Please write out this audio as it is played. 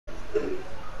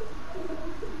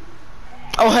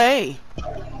Oh hey,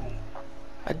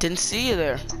 I didn't see you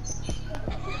there.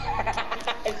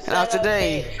 Now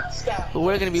today,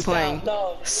 we're gonna be playing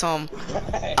some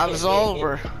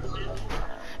Absolver,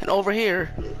 and over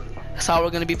here, that's how we're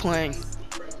gonna be playing.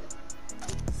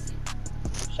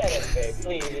 Shut up, babe.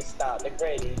 Please just stop. The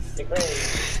Grady.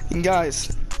 And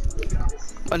guys,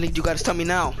 I need you guys to tell me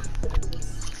now.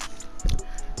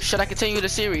 Should I continue the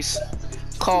series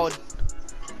called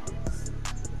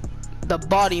the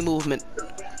body movement?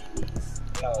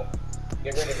 No.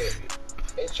 Get rid of it.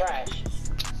 It's trash.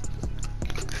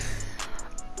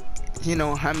 You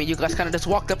know, I mean, you guys kind of just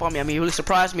walked up on me. I mean, you really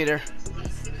surprised me there.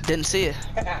 Didn't see it.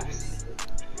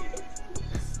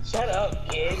 Shut up,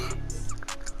 kid.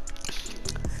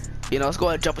 You know, let's go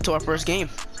ahead and jump into our first game.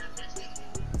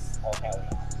 Oh, hell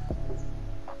no.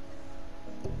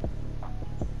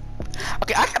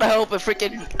 Okay, I gotta help it.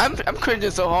 Freaking, I'm cringing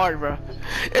so hard, bro.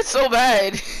 It's so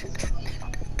bad.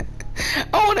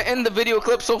 I want to end the video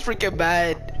clip so freaking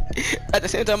bad. At the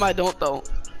same time, I don't though.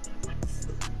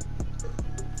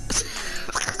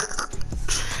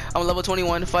 I'm level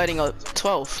 21, fighting a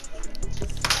 12.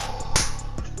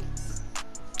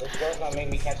 This girl's gonna make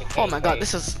me catch a case, Oh my god,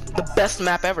 this is the best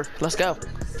map ever. Let's go.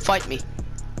 Fight me.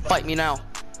 Fight me now.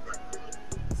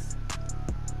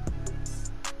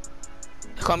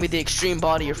 They call me the extreme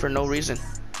bodyer for no reason.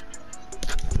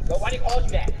 Nobody calls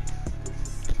you that.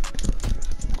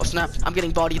 Oh snap, I'm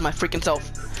getting bodied my freaking self.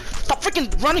 Stop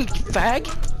freaking running, you fag!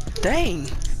 Dang.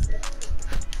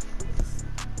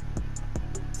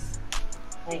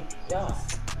 Thank God.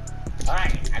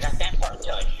 Alright, I got that part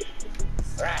done.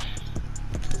 Alright.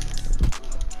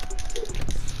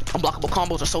 Unblockable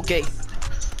combos are so gay.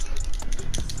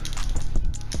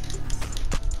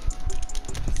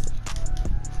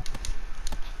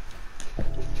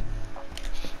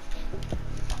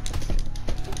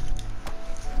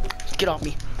 Get off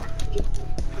me.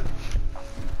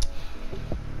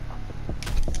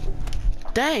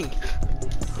 Dang.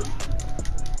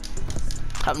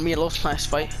 Having me a little nice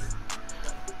fight.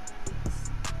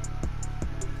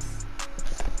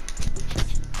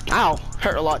 Ow,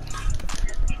 hurt a lot.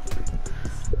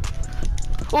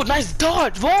 Oh, nice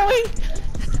dodge, boy!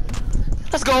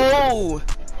 Let's go!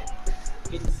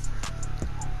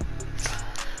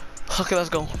 Okay, let's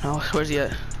go. Now, where's he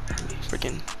at?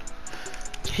 Freaking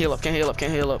heal up, can't heal up,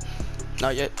 can't heal up.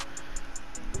 Not yet.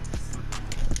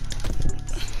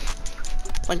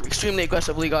 Like extremely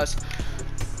aggressively, guys.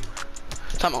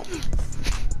 Time out.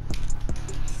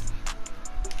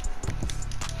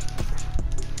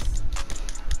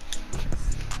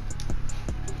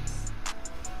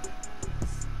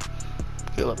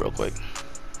 Heal up real quick.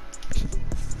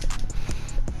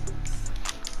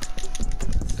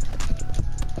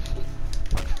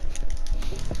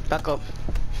 Back up.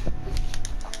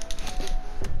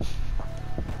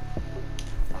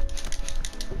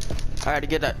 I had to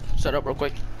get that set up real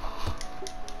quick.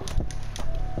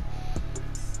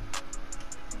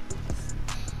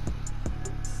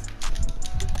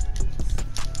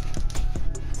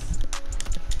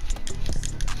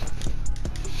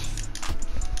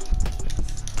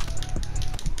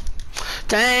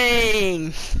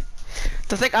 Dang!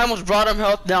 To think I almost brought him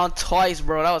health down twice,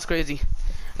 bro. That was crazy.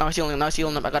 Now he's healing him. Now he's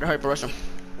healing him. I gotta hurry up and rush him.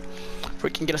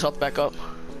 Freaking get his health back up.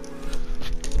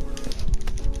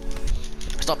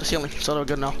 Stop the healing, so they're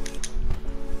good now.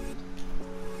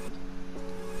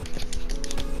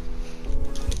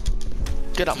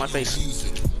 Get out my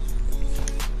face.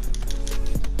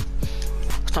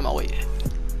 Time out, wait.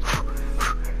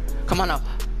 Come on now.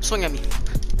 Swing at me.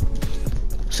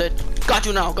 Sit. Got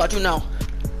you now, got you now.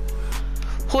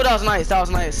 Oh, that was nice, that was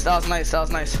nice, that was nice, that was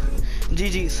nice.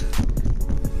 GG's.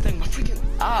 Dang, my freaking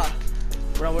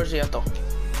Bro, where's he at though?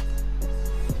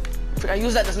 I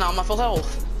used that just now on my full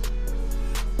health.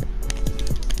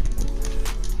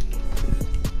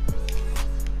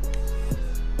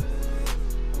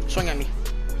 Swing at me.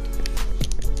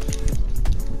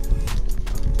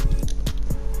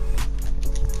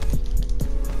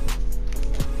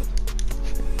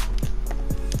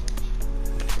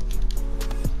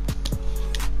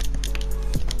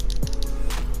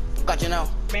 Got you now.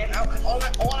 Man, all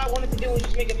I wanted to do was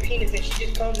just make a penis and she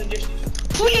just comes and just...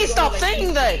 Please stop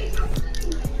saying that!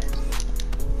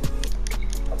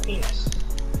 A penis.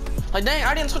 Like dang,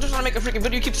 I didn't switch trying to make a freaking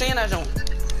video, you keep saying that, John.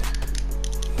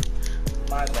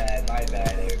 My bad,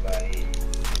 everybody.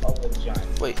 Open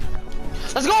giant. Wait.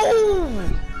 Let's go!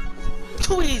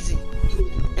 Too easy.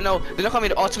 You know, they don't call me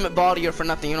the ultimate bodyer for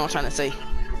nothing, you know what I'm trying to say.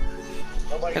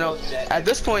 Nobody You know, knows that. at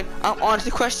this point, I'm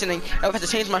honestly questioning if I have to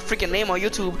change my freaking name on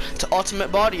YouTube to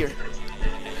Ultimate Bodyer.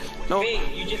 No.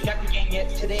 Hey, you just got the game yet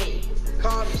today.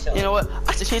 Calm yourself. You know what?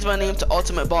 I should change my name to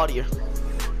Ultimate Bodyer.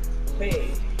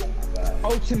 Hey.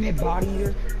 Ultimate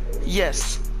Bodyer?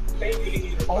 Yes.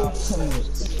 Ultimate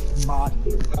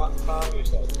Bodyer. Calm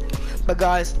yourself. But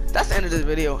guys, that's the end of this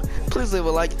video. Please leave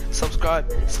a like,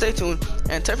 subscribe, stay tuned,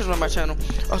 and tell me on my channel.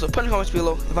 Also, put in the comments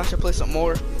below if I should play some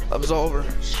more Absolver.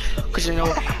 Cause you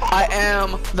know, I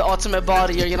am the Ultimate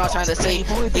Bodyer. You're not trying to say,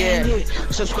 yeah.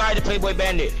 Subscribe to Playboy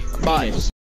Bandit. Bye.